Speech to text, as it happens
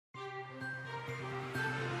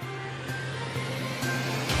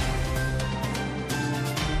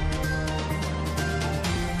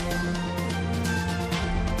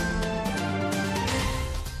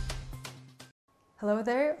Hello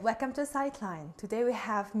there, welcome to Sightline. Today we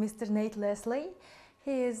have Mr. Nate Leslie.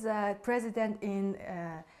 He is president in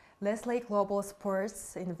Leslie Global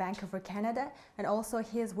Sports in Vancouver, Canada, and also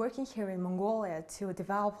he is working here in Mongolia to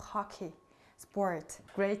develop hockey sport.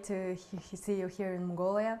 Great to see you here in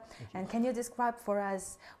Mongolia. And can you describe for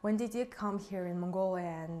us, when did you come here in Mongolia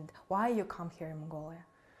and why you come here in Mongolia?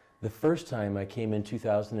 The first time I came in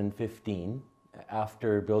 2015,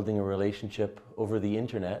 after building a relationship over the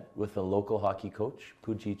internet with a local hockey coach,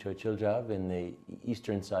 Puji Choichiljav, in the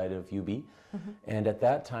eastern side of UB. And at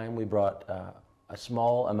that time we brought a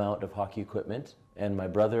small amount of hockey equipment, and my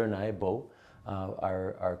brother and I, Bo,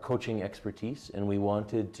 our coaching expertise, and we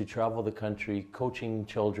wanted to travel the country coaching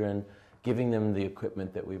children, giving them the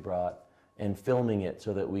equipment that we brought, and filming it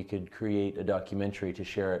so that we could create a documentary to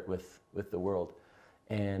share it with the world.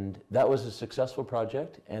 And that was a successful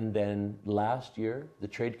project. And then last year, the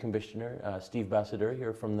Trade Commissioner, Steve Bassadeur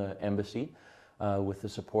here from the embassy, with the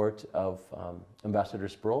support of Ambassador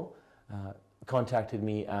Sproul, contacted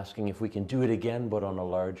me asking if we can do it again, but on a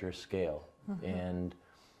larger scale. And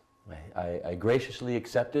I graciously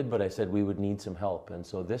accepted, but I said we would need some help. And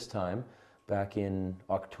so this time, back in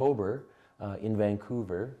October, in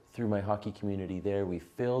Vancouver, through my hockey community there, we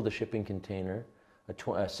filled a shipping container, a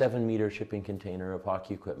 7-meter shipping container of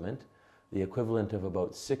hockey equipment, the equivalent of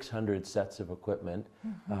about 600 sets of equipment,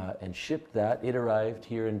 and shipped that. It arrived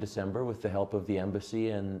here in December with the help of the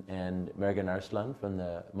embassy and Mergan Arslan from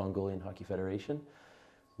the Mongolian Hockey Federation.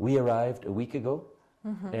 We arrived a week ago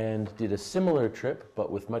and did a similar trip,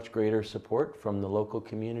 but with much greater support from the local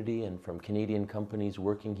community and from Canadian companies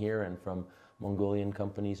working here and from Mongolian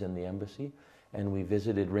companies and the embassy. And we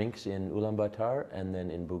visited rinks in Ulaanbaatar and then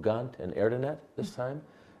in Bugant and Erdenet this time,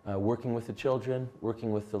 working with the children,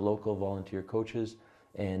 working with the local volunteer coaches,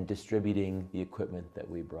 and distributing the equipment that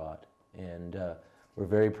we brought. And we're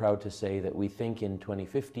very proud to say that we think in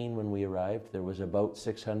 2015 when we arrived, there was about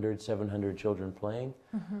 600, 700 children playing.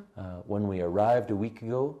 When we arrived a week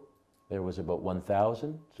ago, there was about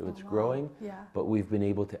 1,000, so it's growing. But we've been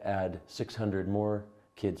able to add 600 more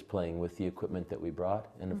kids playing with the equipment that we brought,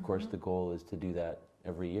 and of course the goal is to do that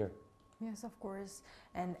every year. Yes, of course.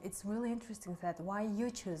 And it's really interesting that why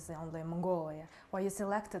you choose only Mongolia, why you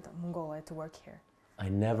selected Mongolia to work here. I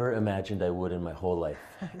never imagined I would in my whole life.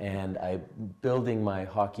 And building my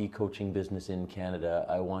hockey coaching business in Canada,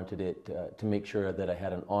 I wanted it to make sure that I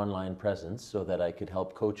had an online presence so that I could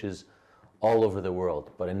help coaches all over the world,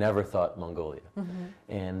 but I never thought Mongolia.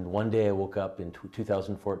 And one day I woke up in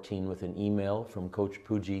 2014 with an email from Coach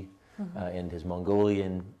Puji and his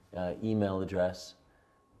Mongolian email address,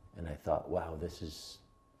 and I thought, wow, this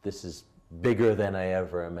is bigger than I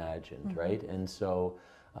ever imagined, right? And so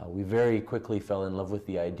we very quickly fell in love with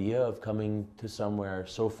the idea of coming to somewhere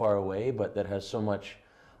so far away, but that has so much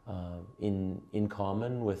in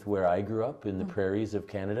common with where I grew up in the prairies of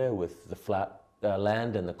Canada, with the flat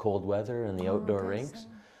land and the cold weather and the outdoor rinks.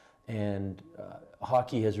 And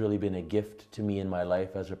hockey has really been a gift to me in my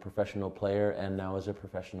life as a professional player and now as a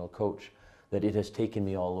professional coach, that it has taken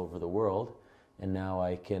me all over the world. And now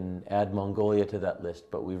I can add Mongolia to that list,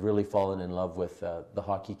 but we've really fallen in love with the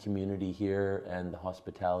hockey community here and the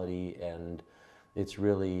hospitality, and it's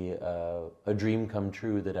really a dream come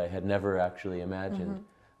true that I had never actually imagined,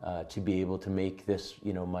 to be able to make this,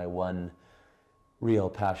 my one real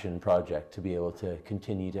passion project, to be able to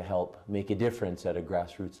continue to help make a difference at a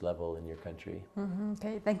grassroots level in your country.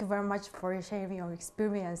 Okay, thank you very much for sharing your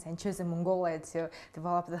experience and choosing Mongolia to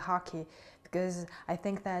develop the hockey, because I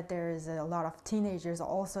think that there is a lot of teenagers,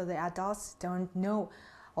 also the adults, don't know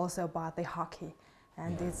also about the hockey.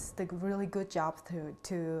 And it's a really good job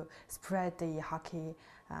to spread the hockey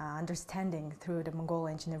understanding through the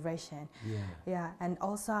Mongolian generation. And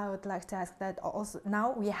also I would like to ask that also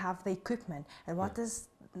now we have the equipment, and what is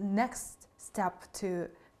next step to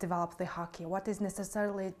develop the hockey? What is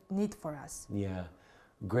necessarily need for us?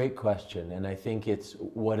 Great question. And I think it's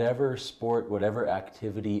whatever sport, whatever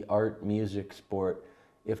activity, art, music, sport,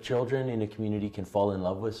 if children in a community can fall in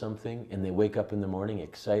love with something and they wake up in the morning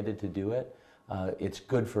excited to do it, it's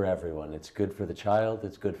good for everyone. It's good for the child,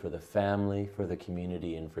 it's good for the family, for the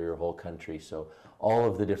community, and for your whole country. So all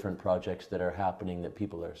of the different projects that are happening that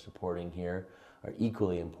people are supporting here are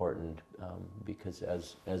equally important, because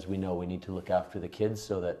as we know, we need to look after the kids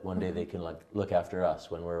so that one day they can look after us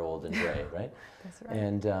when we're old and gray, right? That's right.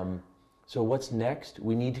 And so what's next?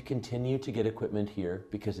 We need to continue to get equipment here,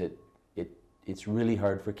 because it's really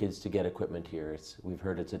hard for kids to get equipment here. We've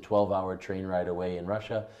heard it's a 12-hour train ride away in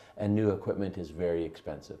Russia, and new equipment is very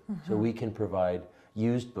expensive. So we can provide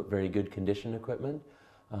used but very good condition equipment.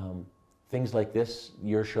 things like this,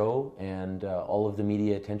 your show, and all of the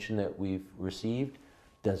media attention that we've received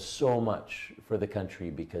does so much for the country,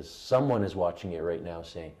 because someone is watching it right now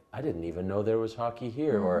saying, I didn't even know there was hockey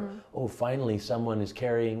here, or, oh, finally someone is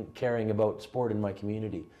caring about sport in my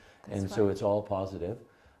community. And so it's all positive.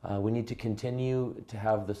 We need to continue to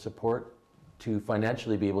have the support to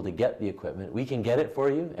financially be able to get the equipment. We can get it for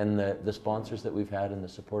you, and the sponsors that we've had and the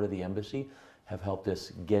support of the embassy have helped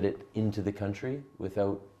us get it into the country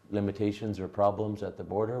without limitations or problems at the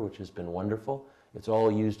border, which has been wonderful. It's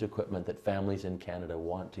all used equipment that families in Canada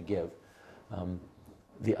want to give.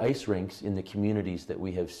 The ice rinks in the communities that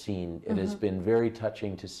we have seen, it has been very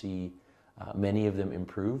touching to see many of them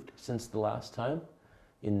improved since the last time.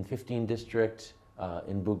 In 15 District,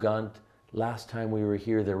 in Bugant, last time we were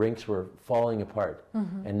here, the rinks were falling apart.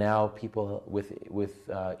 And now people with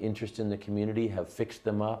interest in the community have fixed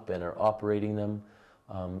them up and are operating them.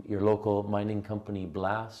 Your local mining company,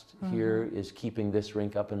 Blast, here is keeping this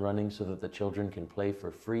rink up and running so that the children can play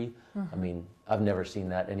for free. I mean, I've never seen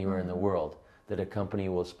that anywhere in the world, that a company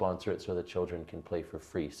will sponsor it so the children can play for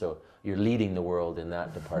free. So you're leading the world in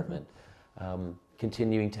that department.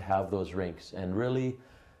 Continuing to have those rinks, and really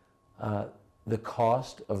the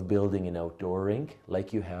cost of building an outdoor rink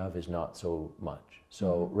like you have is not so much.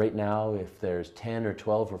 So right now, if there's 10 or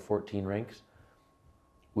 12 or 14 rinks,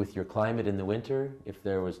 with your climate in the winter, if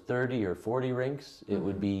there was 30 or 40 rinks, it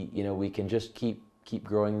would be, you know, we can just keep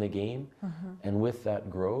growing the game. And with that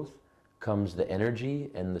growth comes the energy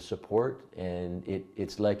and the support, and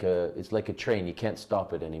it's like a train. You can't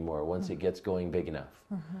stop it anymore once it gets going big enough.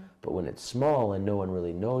 But when it's small and no one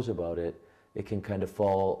really knows about it, it can kind of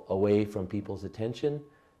fall away from people's attention,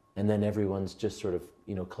 and then everyone's just sort of,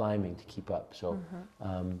 you know, climbing to keep up. So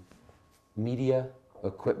media,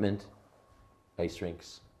 equipment, ice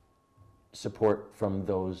rinks, support from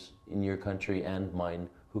those in your country and mine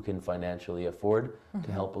who can financially afford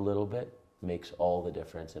to help a little bit makes all the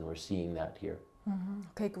difference, and we're seeing that here.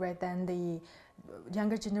 Okay, great. Then the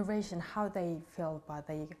younger generation, how they feel about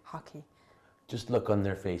the hockey? Just look on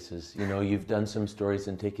their faces. You know, you've done some stories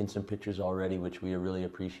and taken some pictures already, which we really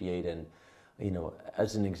appreciate. And, you know,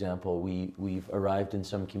 as an example, we've arrived in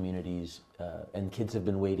some communities and kids have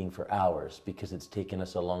been waiting for hours because it's taken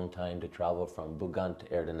us a long time to travel from Bugant to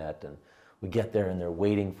Erdenet. And we get there and they're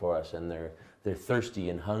waiting for us, and they're thirsty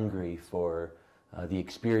and hungry for the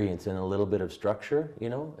experience and a little bit of structure, you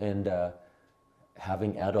know, and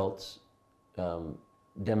having adults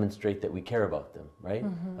demonstrate that we care about them, right?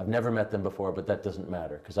 I've never met them before, but that doesn't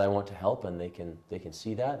matter because I want to help, and they can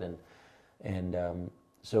see that, and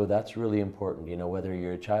so that's really important. You know, whether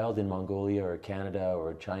you're a child in Mongolia or Canada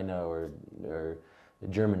or China or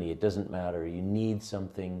Germany, it doesn't matter. You need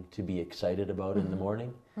something to be excited about in the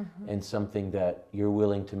morning, and something that you're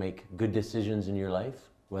willing to make good decisions in your life,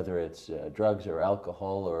 whether it's drugs or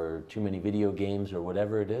alcohol or too many video games or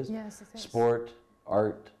whatever it is. Yes, it is. Sport,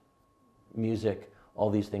 art, music, all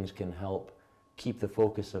these things can help keep the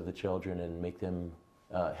focus of the children and make them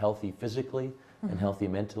healthy physically and healthy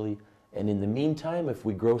mentally. And in the meantime, if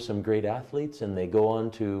we grow some great athletes and they go on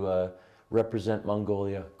to represent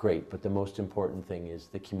Mongolia, great. But the most important thing is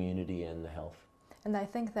the community and the health. And I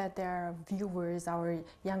think that there are viewers, our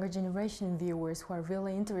younger generation viewers, who are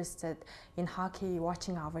really interested in hockey,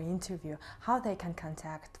 watching our interview, how they can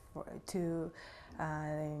contact to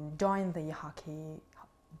join the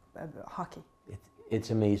hockey.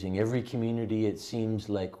 It's amazing. Every community, it seems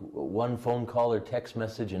like one phone call or text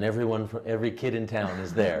message, and every kid in town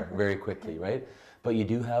is there very quickly, right? But you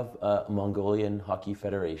do have a Mongolian Hockey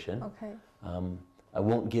Federation. Okay. I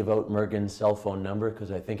won't give out Mergen's cell phone number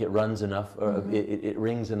because I think it runs enough, or it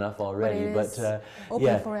rings enough already. But open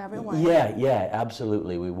yeah, for everyone. Yeah,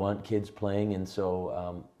 absolutely. We want kids playing, and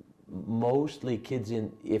so mostly kids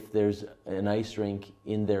if there's an ice rink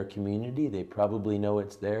in their community, they probably know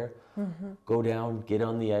it's there. Go down, get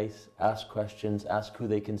on the ice, ask questions, ask who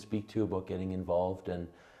they can speak to about getting involved. And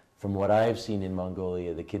from what I've seen in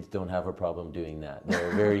Mongolia, the kids don't have a problem doing that.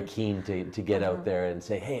 They're very keen to get out there and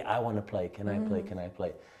say, hey, I want to play, can I play, can I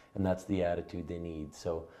play? And that's the attitude they need.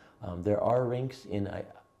 So there are rinks in,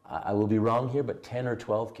 I will be wrong here, but 10 or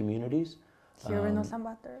 12 communities. Here in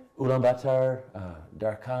Ulaanbaatar? Ulaanbaatar,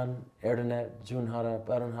 Darkhan, Erdenet, Zunhara,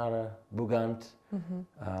 Baranhara, Bugant,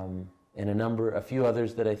 and a few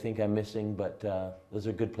others that I think I'm missing, but those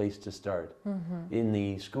are a good place to start. In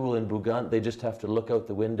the school in Bugant, they just have to look out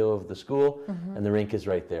the window of the school, and the rink is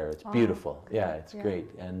right there. It's beautiful. Yeah, it's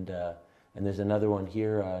great. And there's another one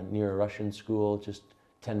here near a Russian school, just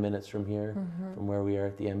 10 minutes from here, from where we are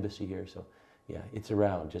at the embassy here. So yeah, it's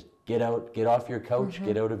around. Just get out, get off your couch,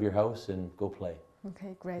 get out of your house, and go play.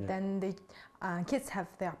 Okay, great. Yeah. Then the kids have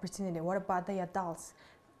the opportunity. What about the adults?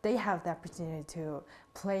 They have the opportunity to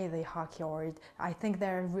play the hockey, or I think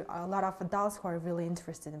there are a lot of adults who are really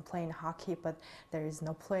interested in playing hockey, but there is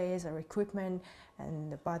no place or equipment,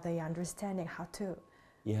 and but they understanding how to.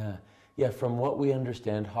 Yeah, yeah. From what we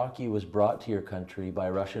understand, hockey was brought to your country by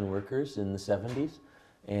Russian workers in the 70s,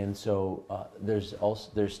 and so there's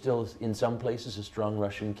still in some places a strong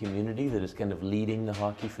Russian community that is kind of leading the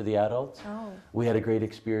hockey for the adults. Oh. We had a great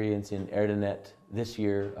experience in Erdenet this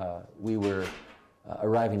year. We were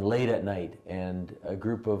arriving late at night, and a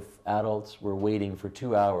group of adults were waiting for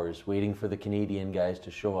 2 hours, waiting for the Canadian guys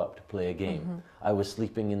to show up to play a game. Mm-hmm. I was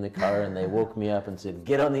sleeping in the car, and they woke me up and said,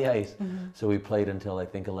 "Get on the ice." Mm-hmm. So we played until I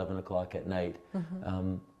think 11 o'clock at night.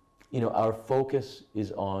 Mm-hmm. You know, our focus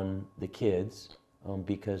is on the kids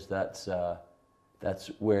because that's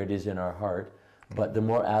where it is in our heart. But the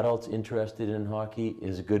more adults interested in hockey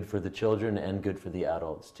is good for the children and good for the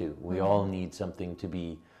adults too. We mm-hmm. all need something to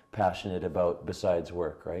be passionate about besides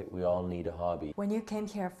work, right? We all need a hobby. When you came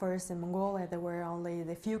here first in Mongolia, there were only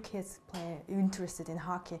the few kids interested in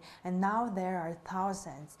hockey, and now there are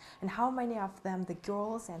thousands. And how many of them the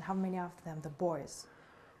girls and how many of them the boys?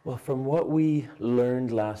 Well, from what we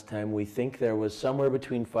learned last time, we think there was somewhere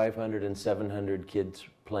between 500 and 700 kids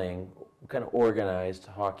playing kind of organized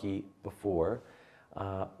hockey before.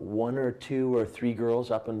 1 or 2 or 3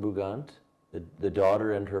 girls up in Bugant, the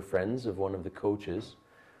daughter and her friends of one of the coaches.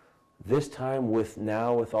 This time, with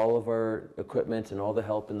all of our equipment and all the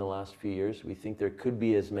help in the last few years, we think there could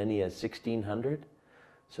be as many as 1,600.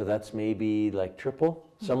 So that's maybe like triple,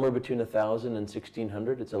 mm-hmm. somewhere between 1,000 and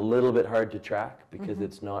 1,600. It's a little bit hard to track because mm-hmm.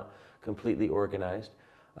 it's not completely organized.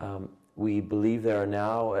 We believe there are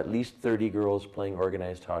now at least 30 girls playing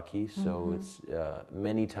organized hockey, so mm-hmm. it's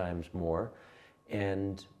many times more.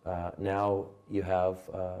 And now you have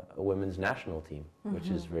a women's national team, mm-hmm. which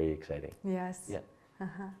is very exciting. Yes. Yeah.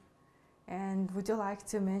 Uh-huh. And would you like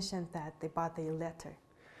to mention that about the letter?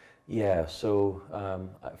 Yeah, so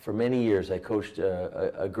for many years I coached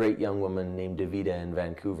a great young woman named Davida in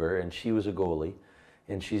Vancouver, and she was a goalie,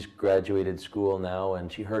 and she's graduated school now, and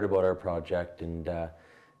she heard about our project, and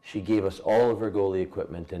she gave us all of her goalie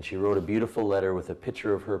equipment, and she wrote a beautiful letter with a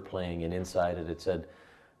picture of her playing, and inside it said,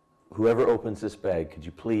 "Whoever opens this bag, could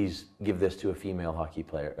you please give this to a female hockey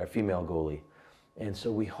player, a female goalie?" And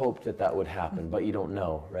so we hoped that would happen, but you don't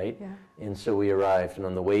know, right? Yeah. And so we arrived, and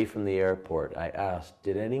on the way from the airport, I asked,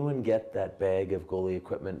 "Did anyone get that bag of goalie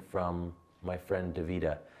equipment from my friend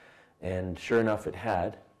Davida?" And sure enough, it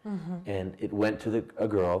had, mm-hmm. and it went to a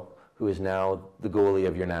girl who is now the goalie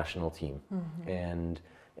of your national team. Mm-hmm.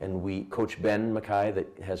 And Coach Ben Mackay, that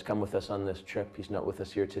has come with us on this trip, he's not with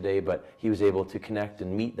us here today, but he was able to connect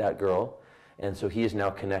and meet that girl, and so he is now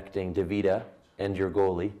connecting Davida and your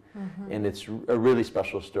goalie, mm-hmm. and it's a really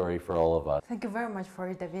special story for all of us. Thank you very much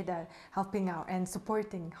for Davida helping out and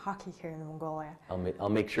supporting hockey here in Mongolia. I'll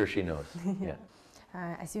make sure she knows. Yeah.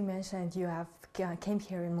 As you mentioned, you have came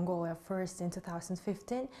here in Mongolia first in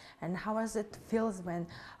 2015, and how does it feel when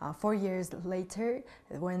 4 years later,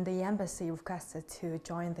 when the embassy requested to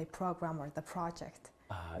join the program or the project?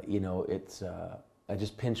 You know, it's. I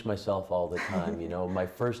just pinch myself all the time. You know, my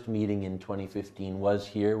first meeting in 2015 was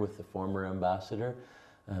here with the former ambassador,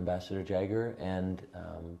 Ambassador Jagger, and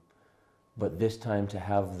but this time to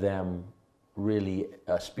have them really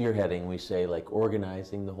spearheading, we say, like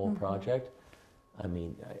organizing the whole mm-hmm. project. I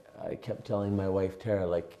mean, I kept telling my wife Tara,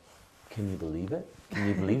 like, can you believe it? Can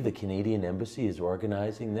you believe the Canadian Embassy is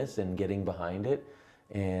organizing this and getting behind it?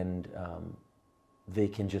 And they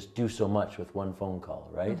can just do so much with one phone call,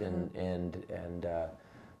 right? Mm-hmm. And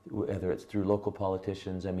whether it's through local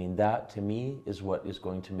politicians, I mean, that to me is what is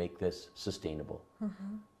going to make this sustainable.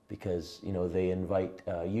 Mm-hmm. Because, you know, they invite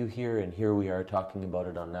you here, and here we are talking about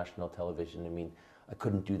it on national television. I mean, I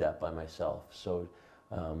couldn't do that by myself. So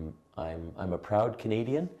I'm a proud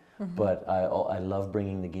Canadian, mm-hmm. but I love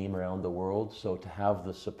bringing the game around the world. So to have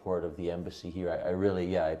the support of the embassy here, I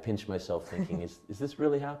really, I pinch myself thinking, is this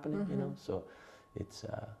really happening? Mm-hmm. You know, so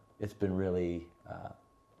it's been really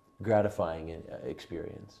gratifying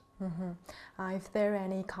experience. Mm-hmm. If there are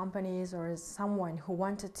any companies or someone who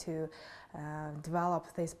wanted to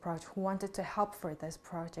develop this project, who wanted to help for this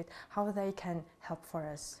project, how they can help for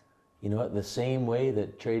us? You know, the same way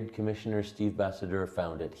that Trade Commissioner Steve Basadeur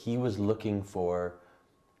found it. He was looking for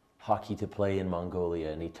hockey to play in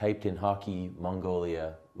Mongolia, and he typed in hockey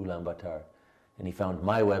Mongolia Ulaanbaatar, and he found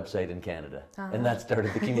my website in Canada, and that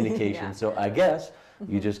started the communication. Yeah. So I guess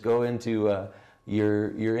you just go into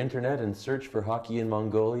your internet and search for hockey in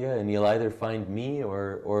Mongolia, and you'll either find me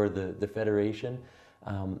or the federation.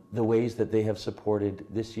 The ways that they have supported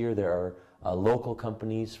this year, there are local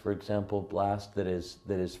companies, for example, Blast, that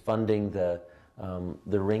is funding the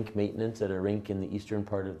rink maintenance at a rink in the eastern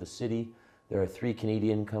part of the city. There are 3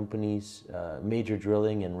 Canadian companies, Major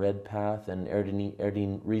Drilling and Redpath and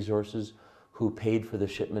Erdene Resources, who paid for the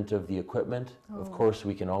shipment of the equipment. Oh. Of course,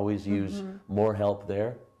 we can always use more help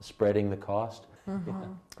there, spreading the cost. Yeah.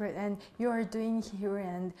 Great, and you are doing here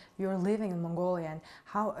and you're living in Mongolia. And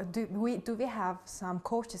how do we have some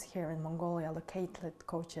coaches here in Mongolia, located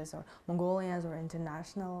coaches or Mongolians or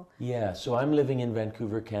international? Yeah, so I'm living in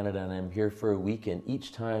Vancouver, Canada, and I'm here for a week. And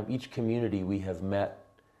each time, each community, we have met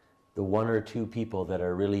the 1 or 2 people that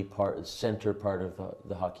are really center part of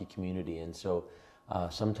the hockey community. And so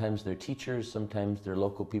sometimes they're teachers, sometimes they're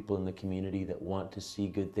local people in the community that want to see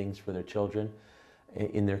good things for their children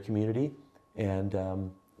in their community. And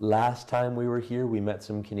last time we were here, we met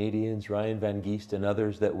some Canadians, Ryan Van Geest and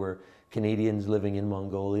others that were Canadians living in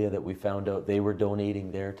Mongolia, that we found out they were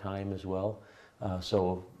donating their time as well.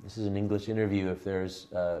 So this is an English interview. If there's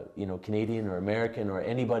Canadian or American or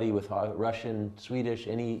anybody with Russian, Swedish,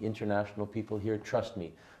 any international people here, trust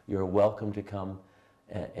me, you're welcome to come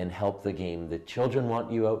and help the game. The children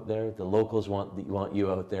want you out there. The locals want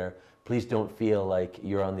you out there. Please don't feel like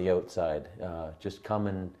you're on the outside. Just come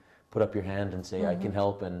and put up your hand and say, I can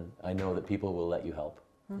help, and I know that people will let you help.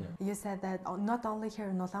 Yeah. You said that not only here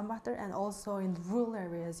in Ulaanbaatar and also in rural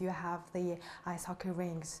areas you have the ice hockey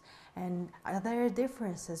rinks. And are there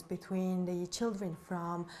differences between the children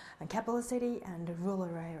from capital city and the rural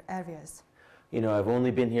areas? You know, I've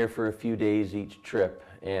only been here for a few days each trip,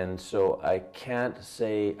 and so I can't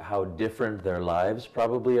say how different their lives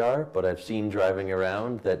probably are, but I've seen driving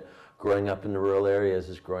around that growing up in the rural areas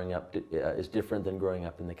is different than growing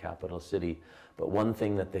up in the capital city. But one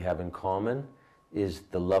thing that they have in common is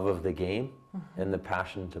the love of the game and the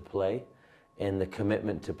passion to play and the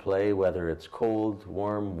commitment to play, whether it's cold,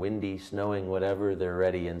 warm, windy, snowing, whatever, they're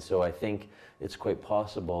ready. And so I think it's quite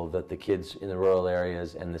possible that the kids in the rural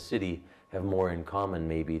areas and the city have more in common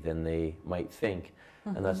maybe than they might think.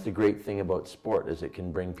 And that's the great thing about sport, is it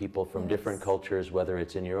can bring people from different cultures, whether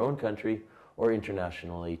it's in your own country or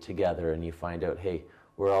internationally, together, and you find out, hey,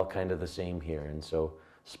 we're all kind of the same here. And so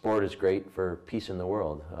sport is great for peace in the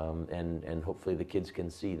world, and hopefully the kids can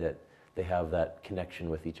see that they have that connection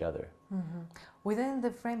with each other. Within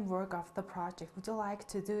the framework of the project, would you like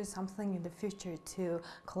to do something in the future to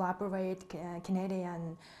collaborate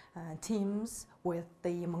Canadian teams with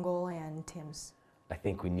the Mongolian teams? I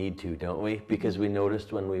think we need to, don't we? Because we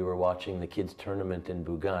noticed when we were watching the kids' tournament in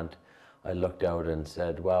Bugant, I looked out and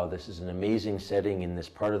said, wow, this is an amazing setting in this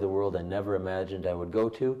part of the world I never imagined I would go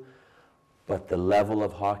to. But the level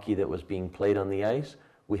of hockey that was being played on the ice,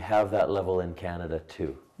 we have that level in Canada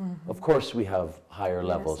too. Of course we have higher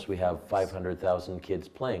levels. We have 500,000 kids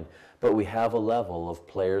playing, but we have a level of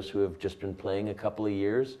players who have just been playing a couple of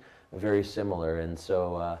years, very similar. And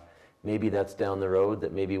so maybe that's down the road,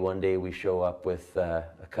 that maybe one day we show up with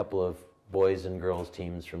a couple of boys and girls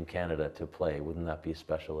teams from Canada to play. Wouldn't that be a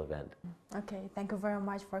special event? Okay, thank you very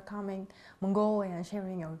much for coming Mongolia and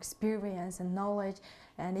sharing your experience and knowledge.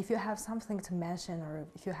 And if you have something to mention, or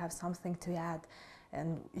if you have something to add,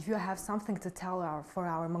 and if you have something to tell for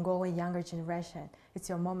our Mongolian younger generation, it's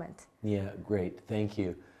your moment. Yeah, great, thank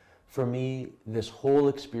you. For me, this whole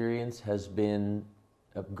experience has been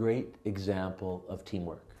a great example of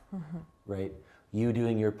teamwork, right? You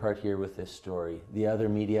doing your part here with this story, the other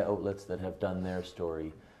media outlets that have done their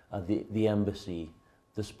story, the embassy,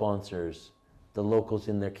 the sponsors, the locals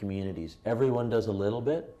in their communities. Everyone does a little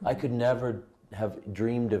bit. I could never have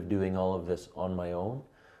dreamed of doing all of this on my own.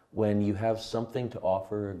 When you have something to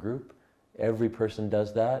offer a group, every person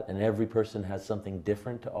does that, and every person has something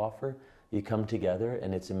different to offer. You come together,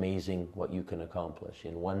 and it's amazing what you can accomplish.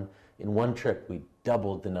 In one trip, we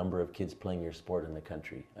doubled the number of kids playing your sport in the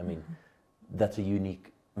country. I mean, that's a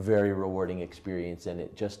unique, very rewarding experience, and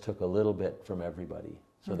it just took a little bit from everybody.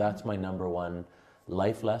 So that's my number one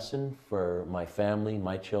life lesson for my family,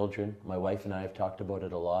 my children. My wife and I have talked about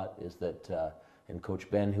it a lot, is that, and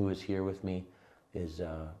Coach Ben, who is here with me, is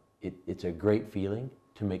it's a great feeling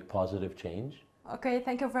to make positive change. Okay,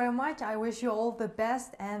 thank you very much. I wish you all the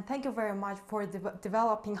best, and thank you very much for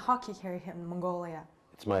developing hockey here in Mongolia.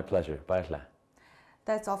 It's my pleasure. Bye.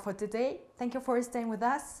 That's all for today. Thank you for staying with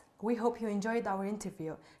us. We hope you enjoyed our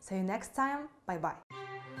interview. See you next time. Bye-bye.